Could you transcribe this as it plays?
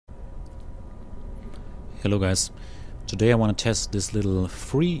Hello guys, today I want to test this little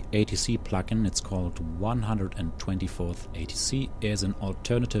free ATC plugin. It's called 124th ATC as an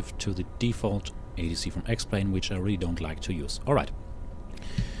alternative to the default ATC from X-Plane, which I really don't like to use. Alright,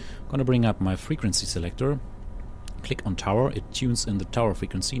 I'm gonna bring up my frequency selector, click on tower, it tunes in the tower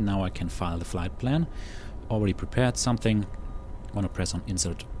frequency. Now I can file the flight plan. Already prepared something. I'm gonna press on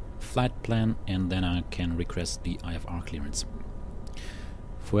insert flight plan and then I can request the IFR clearance.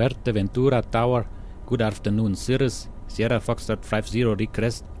 Fuerteventura Tower, good afternoon, Cirrus, Sierra Foxtrot 50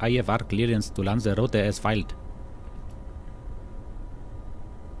 request IFR clearance to Lanzarote as filed.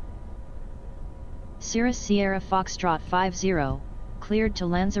 Cirrus Sierra Foxtrot 50, cleared to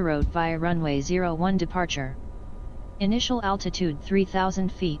Lanzarote via runway 01 departure. Initial altitude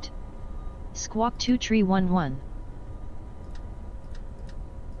 3000 feet. Squawk 2311.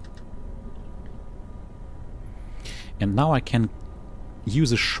 And now I can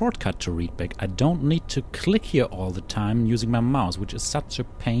use a shortcut to read back. I don't need to click here all the time using my mouse, which is such a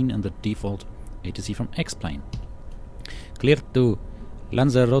pain in the default ATC from X-Plane. Clear to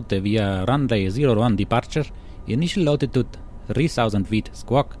Lanzarote via runway 01 departure. Initial altitude 3000 feet.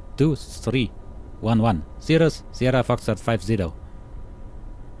 Squawk 2311. Cirrus Sierra Foxtrot 50.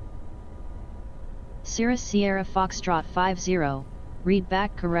 Cirrus Sierra Foxtrot 50, read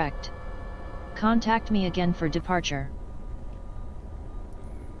back correct. Contact me again for departure.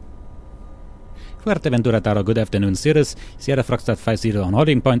 Fuerteventura Tower, good afternoon, Cirrus Sierra Foxtrot 50 on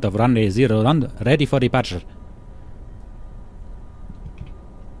holding point of runway 01, ready for departure.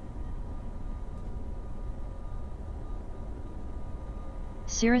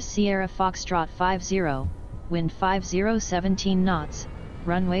 Cirrus Sierra Foxtrot 50, wind 5017 knots,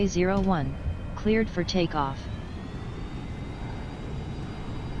 runway 01, cleared for takeoff.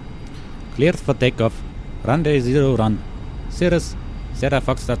 Cleared for takeoff, runway 01, Cirrus Sierra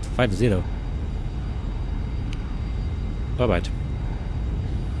Foxtrot 50. Alright.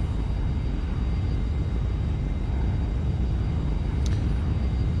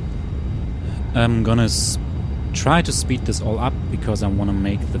 I'm gonna try to speed this all up because I want to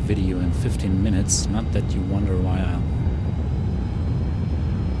make the video in 15 minutes. Not that you wonder why I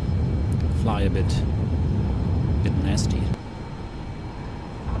fly a bit nasty.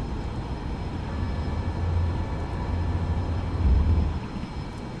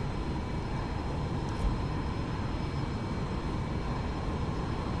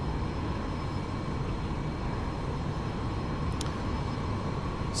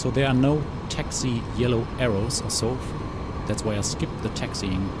 So there are no taxi yellow arrows or so. That's why I skipped the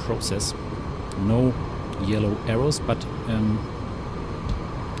taxiing process. No yellow arrows, but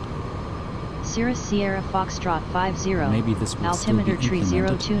Cirrus Sierra Foxtrot 50, maybe this will altimeter still be tree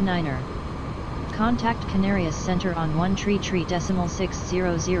implemented. 029er. Contact Canarias Center on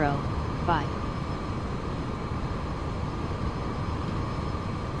 133.600. Bye.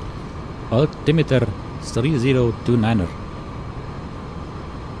 Altimeter 3029er.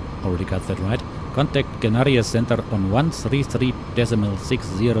 Already got that right. Contact Canarias Center on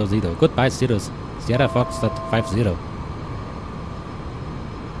 133.600. Goodbye, Cirrus Sierra Foxtrot 50.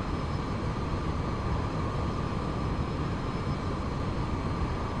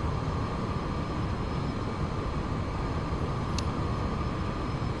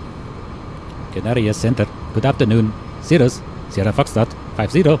 Canarias Center, good afternoon. Cirrus Sierra Foxtrot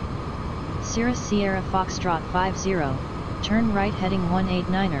 50. Cirrus Sierra Foxtrot 50, turn right heading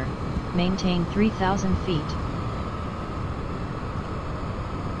 189er, maintain 3000 feet.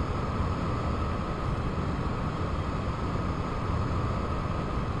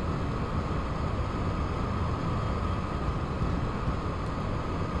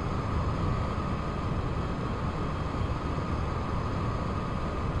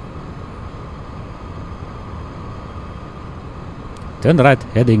 Turn right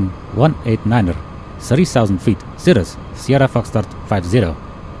heading 189er, 3000 feet, Cirrus Sierra Foxtrot 50.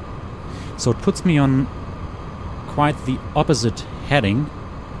 So it puts me on quite the opposite heading,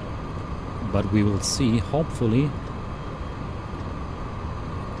 but we will see, hopefully.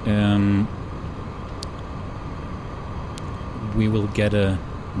 We will get a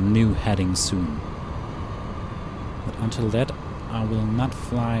new heading soon. But until that, I will not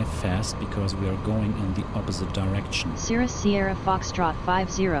fly fast because we are going in the opposite direction. Cirrus Sierra Foxtrot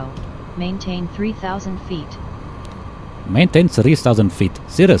 50, maintain 3000 feet. Maintain 3000 feet.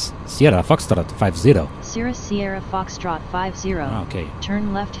 Cirrus Sierra Foxtrot 50. Cirrus Sierra Foxtrot 50, Okay.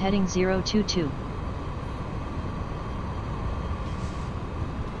 turn left heading 022.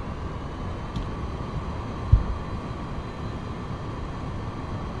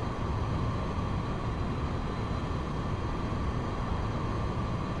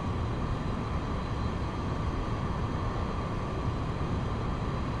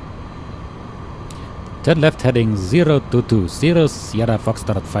 Turn left heading 022, Sierra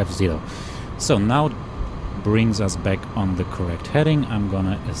Foxtrot 50. So now it brings us back on the correct heading. I'm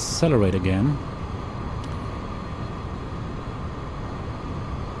gonna accelerate again.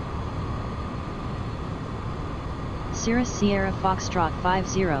 Cirrus Sierra Foxtrot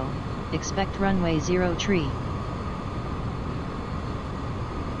 50, expect runway 03.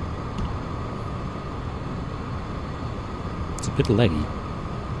 It's a bit laggy.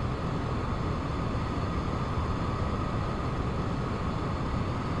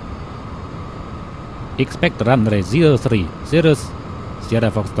 Expect runway 03, Cirrus Sierra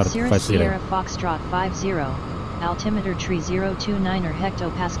Foxtrot 50. Cirrus Sierra Foxtrot 50, altimeter tree 029er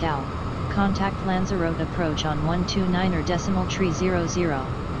hectopascal. Contact Lanzarote approach on 129er decimal tree 00.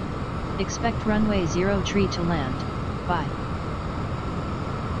 Expect runway 03 to land. Bye.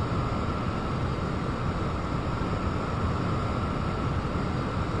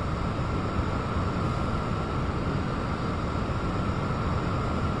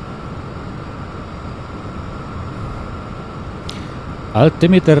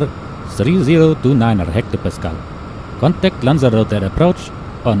 Altimeter 3029er hectopascal. Contact Lanzarote approach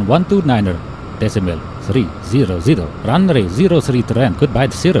on 129er decimal 300. Runway 03 to land. Goodbye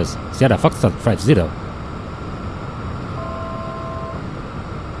to Cirrus Sierra Foxtrot 50.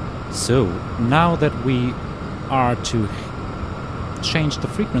 So now that we are to change the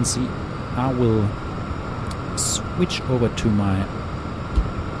frequency, I will switch over to my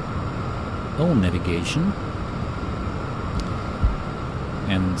own navigation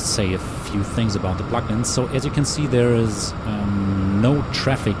and say a few things about the plugin. So as you can see, there is no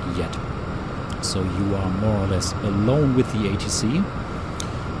traffic yet, so you are more or less alone with the ATC,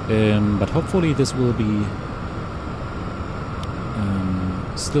 but hopefully this will be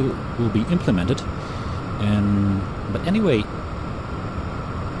still will be implemented. But anyway,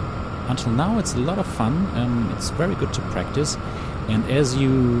 until now it's a lot of fun. It's very good to practice, and as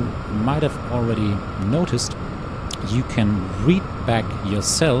you might have already noticed, you can read back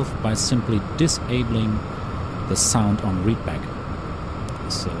yourself by simply disabling the sound on readback.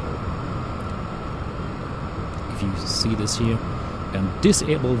 So if you see this here,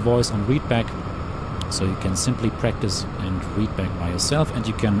 disable voice on readback, so you can simply practice and read back by yourself, and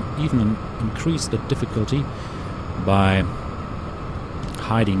you can even increase the difficulty by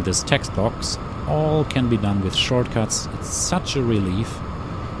hiding this text box. All can be done with shortcuts. It's such a relief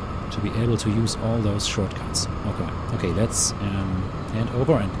to be able to use all those shortcuts. Okay, let's hand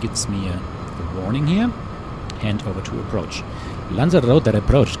over, and it gives me a warning here. Hand over to approach. Lanzarote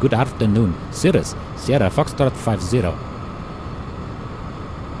approach, good afternoon. Cirrus Sierra Foxtrot 50.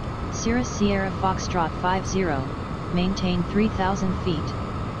 Cirrus Sierra Foxtrot 50, maintain 3,000 feet.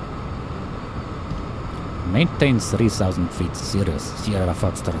 Maintain 3,000 feet, Cirrus Sierra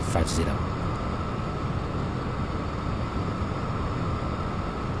Foxtrot 50.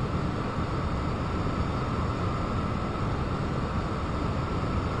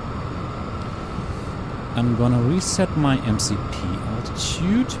 I'm gonna reset my MCP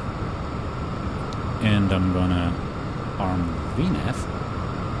altitude, and I'm gonna arm VNAV,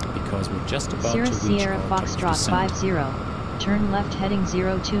 because we're just about Cirrus to reach Sierra our Foxtrot 50, turn left heading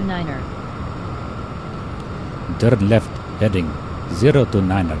 029er. Turn left heading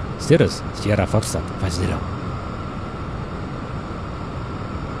 029er, Cirrus Sierra Foxtrot 50.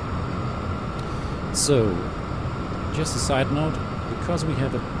 So, just a side note, because we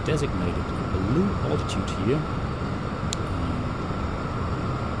have a designated blue altitude here,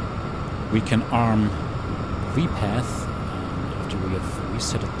 we can arm VPath after we have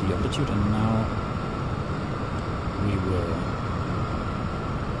reset the altitude, and now we will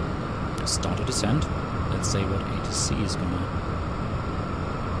start a descent. Let's see what ATC is gonna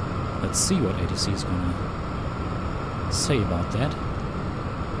say about that.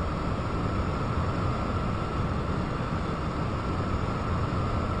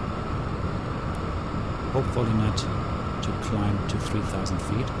 Hopefully not to climb to 3,000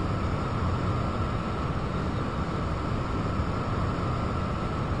 feet.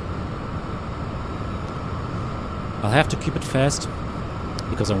 I'll have to keep it fast,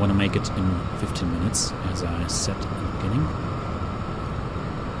 because I want to make it in 15 minutes, as I said in the beginning.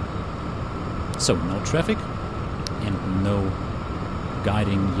 So, no traffic and no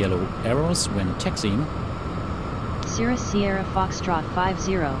guiding yellow arrows when taxiing. Cirrus Sierra Foxtrot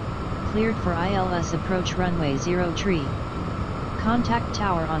 50, cleared for ILS approach runway 03. Contact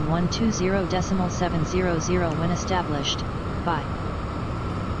tower on 120.700 when established. Bye.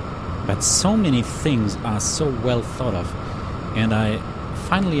 But so many things are so well thought of, and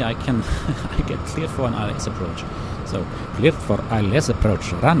finally I can I get cleared for an ILS approach. So, cleared for ILS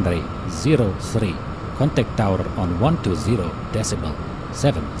approach runway 03. Contact tower on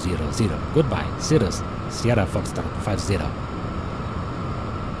 120.700. Goodbye, Cirrus, Sierra Foxtrot 50.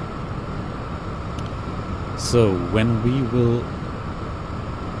 So when we will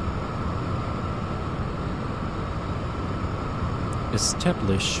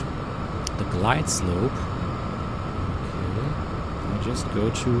establish the glide slope, okay, I'll just go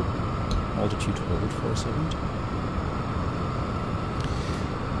to altitude hold for a second.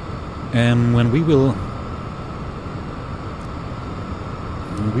 And when we will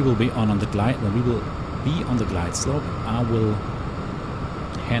be on the glide slope, I will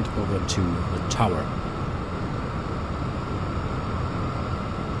hand over to the tower.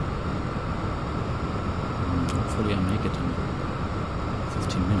 Hopefully I make it in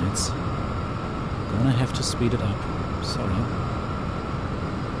 15 minutes. Gonna have to speed it up. Sorry.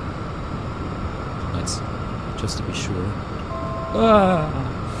 Let's just to be sure.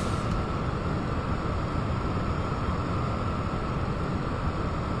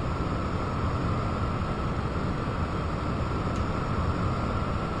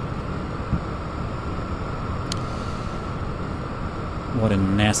 What a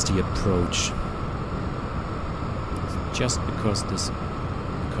nasty approach. Just because of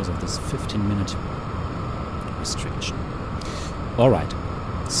this 15-minute restriction. Alright,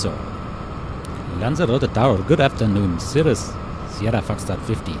 so Lanzarote Tower, good afternoon. Cirrus Sierra Foxtrot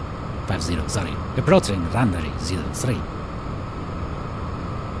 50, sorry. Approaching runway 03.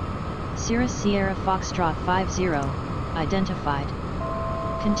 Cirrus Sierra Foxtrot 50, identified.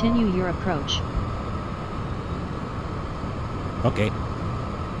 Continue your approach. Okay.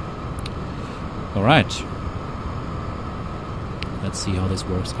 Alright. Let's see how this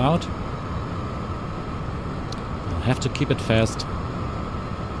works out. I'll have to keep it fast.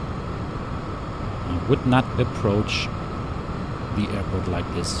 I would not approach the airport like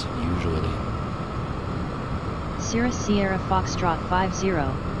this usually. Cirrus Sierra Foxtrot 50,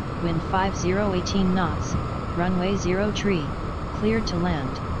 wind 5018 knots, runway 03, cleared to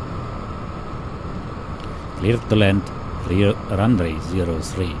land. Cleared to land, clear runway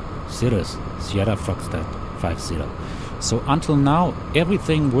 03, Cirrus Sierra Foxtrot 50. So until now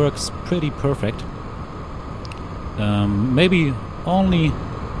everything works pretty perfect. Maybe only,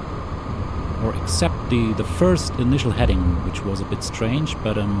 or except the first initial heading, which was a bit strange,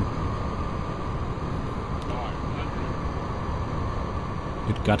 but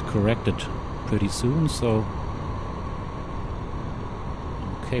it got corrected pretty soon, so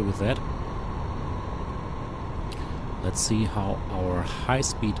I'm okay with that. Let's see how our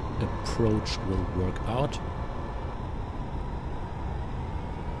high-speed approach will work out.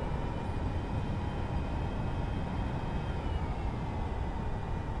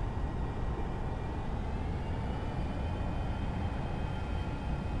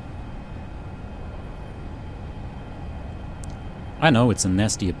 I know it's a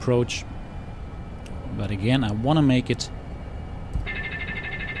nasty approach, but again, I want to make it.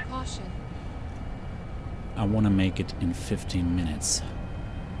 Caution. I want to make it in 15 minutes.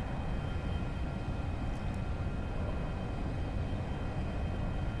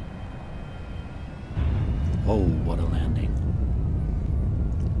 Oh, what a landing.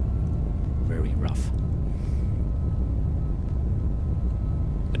 Very rough.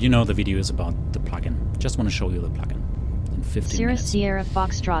 But you know the video is about the plugin. Just want to show you the plugin. 15 Cirrus minutes. Sierra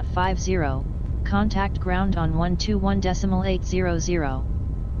Foxtrot 50, contact ground on 121.800.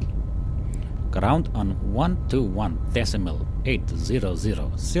 Ground on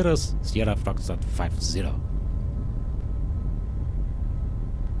 121.800. Cirrus Sierra Foxtrot 50.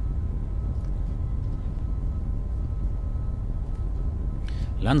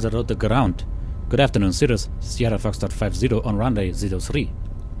 Lanzarote ground. Good afternoon, Cirrus Sierra Foxtrot 50 on runway 03.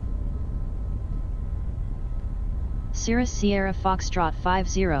 Cirrus Sierra Foxtrot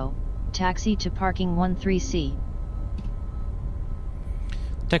 50, taxi to parking 13C.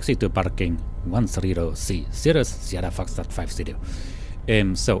 Taxi to parking 10C. Cirrus Sierra Foxtrot 50.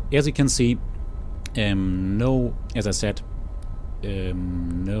 So as you can see, no, as I said,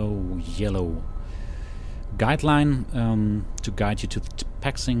 no yellow guideline to guide you to the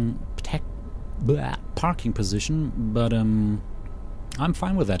parking position, but I'm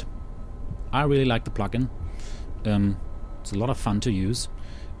fine with that. I really like the plugin. It's a lot of fun to use,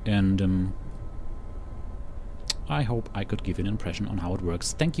 and I hope I could give you an impression on how it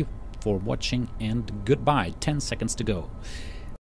works. Thank you for watching, and goodbye. 10 seconds to go.